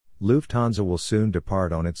Lufthansa will soon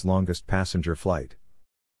depart on its longest passenger flight.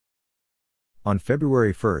 On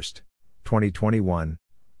February 1, 2021,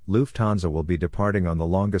 Lufthansa will be departing on the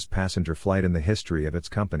longest passenger flight in the history of its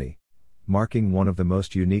company, marking one of the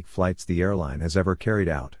most unique flights the airline has ever carried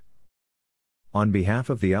out. On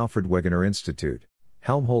behalf of the Alfred Wegener Institute,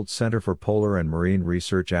 Helmholtz Center for Polar and Marine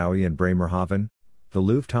Research Aue in Bremerhaven, the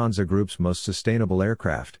Lufthansa Group's most sustainable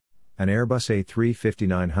aircraft, an Airbus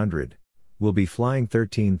A350-900, will be flying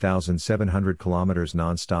 13,700 kilometers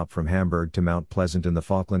non-stop from Hamburg to Mount Pleasant in the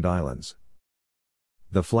Falkland Islands.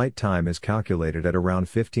 The flight time is calculated at around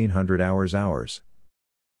 1,500 hours.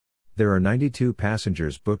 There are 92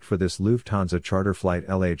 passengers booked for this Lufthansa charter flight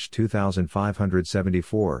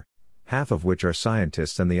LH2574, half of which are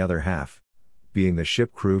scientists and the other half being the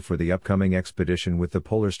ship crew for the upcoming expedition with the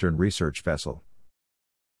Polarstern research vessel.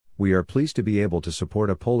 We are pleased to be able to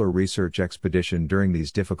support a polar research expedition during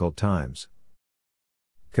these difficult times.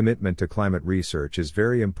 Commitment to climate research is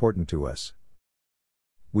very important to us.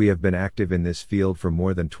 We have been active in this field for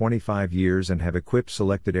more than 25 years and have equipped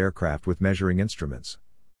selected aircraft with measuring instruments.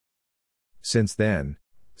 Since then,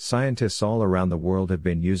 scientists all around the world have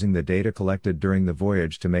been using the data collected during the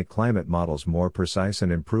voyage to make climate models more precise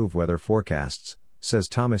and improve weather forecasts, says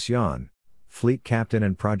Thomas Jan, fleet captain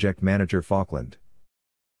and project manager Falkland.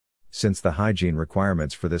 Since the hygiene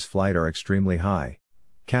requirements for this flight are extremely high,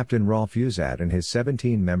 Captain Rolf Uzat and his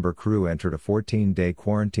 17-member crew entered a 14-day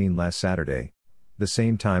quarantine last Saturday, the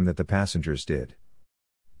same time that the passengers did.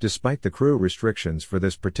 Despite the crew restrictions for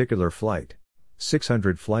this particular flight,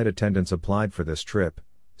 600 flight attendants applied for this trip,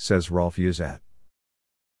 says Rolf Uzat.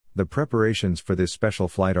 The preparations for this special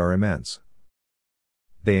flight are immense.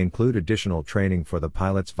 They include additional training for the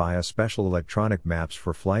pilots via special electronic maps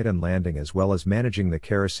for flight and landing, as well as managing the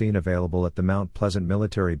kerosene available at the Mount Pleasant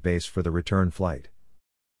military base for the return flight.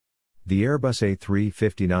 The Airbus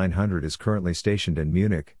A350-900 is currently stationed in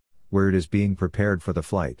Munich, where it is being prepared for the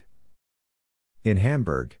flight. In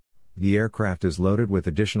Hamburg, the aircraft is loaded with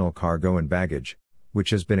additional cargo and baggage,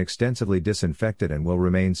 which has been extensively disinfected and will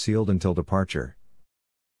remain sealed until departure.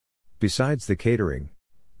 Besides the catering,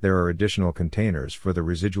 there are additional containers for the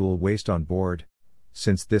residual waste on board,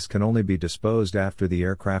 since this can only be disposed after the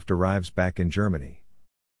aircraft arrives back in Germany.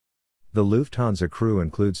 The Lufthansa crew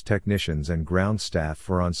includes technicians and ground staff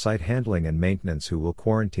for on-site handling and maintenance who will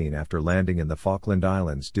quarantine after landing in the Falkland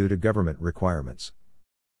Islands due to government requirements.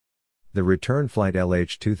 The return flight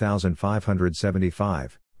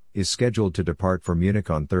LH2575 is scheduled to depart for Munich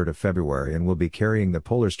on 3 February and will be carrying the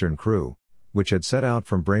Polarstern crew, which had set out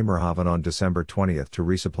from Bremerhaven on December 20 to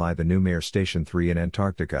resupply the Neumayer Station 3 in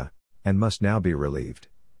Antarctica, and must now be relieved.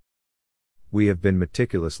 We have been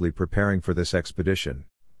meticulously preparing for this expedition,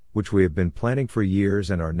 which we have been planning for years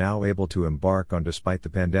and are now able to embark on despite the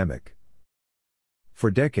pandemic.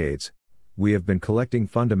 For decades, we have been collecting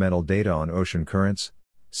fundamental data on ocean currents,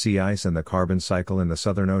 sea ice and the carbon cycle in the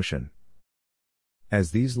Southern Ocean.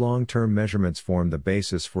 As these long-term measurements form the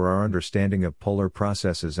basis for our understanding of polar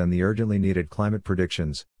processes and the urgently needed climate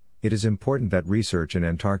predictions, it is important that research in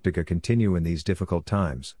Antarctica continue in these difficult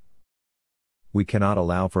times. We cannot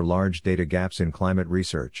allow for large data gaps in climate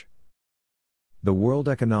research. The World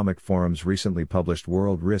Economic Forum's recently published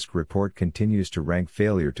World Risk Report continues to rank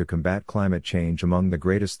failure to combat climate change among the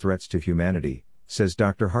greatest threats to humanity, says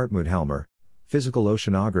Dr. Hartmut Helmer, physical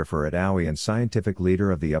oceanographer at Aue and scientific leader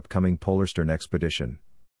of the upcoming Polarstern expedition.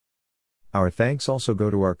 Our thanks also go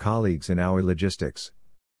to our colleagues in Aue Logistics.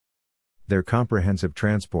 Their comprehensive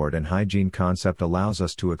transport and hygiene concept allows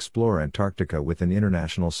us to explore Antarctica with an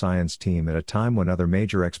international science team at a time when other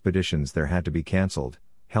major expeditions there had to be cancelled,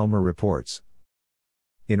 Helmer reports.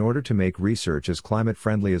 In order to make research as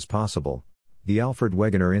climate-friendly as possible, the Alfred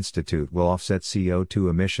Wegener Institute will offset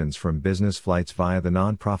CO2 emissions from business flights via the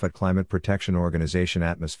non-profit climate protection organization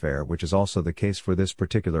Atmosphere, which is also the case for this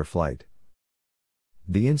particular flight.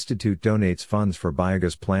 The institute donates funds for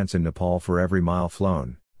biogas plants in Nepal for every mile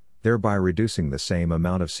flown, thereby reducing the same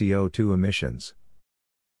amount of CO2 emissions.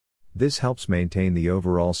 This helps maintain the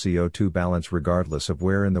overall CO2 balance regardless of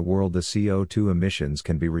where in the world the CO2 emissions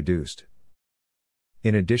can be reduced.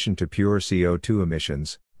 In addition to pure CO2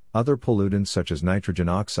 emissions, other pollutants such as nitrogen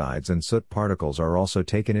oxides and soot particles are also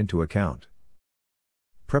taken into account.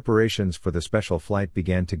 Preparations for the special flight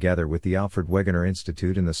began together with the Alfred Wegener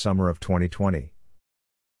Institute in the summer of 2020.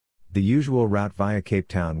 The usual route via Cape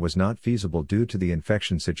Town was not feasible due to the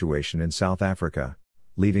infection situation in South Africa,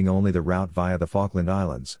 leaving only the route via the Falkland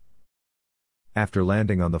Islands. After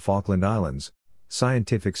landing on the Falkland Islands,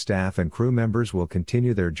 scientific staff and crew members will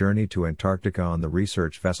continue their journey to Antarctica on the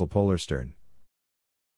research vessel Polarstern.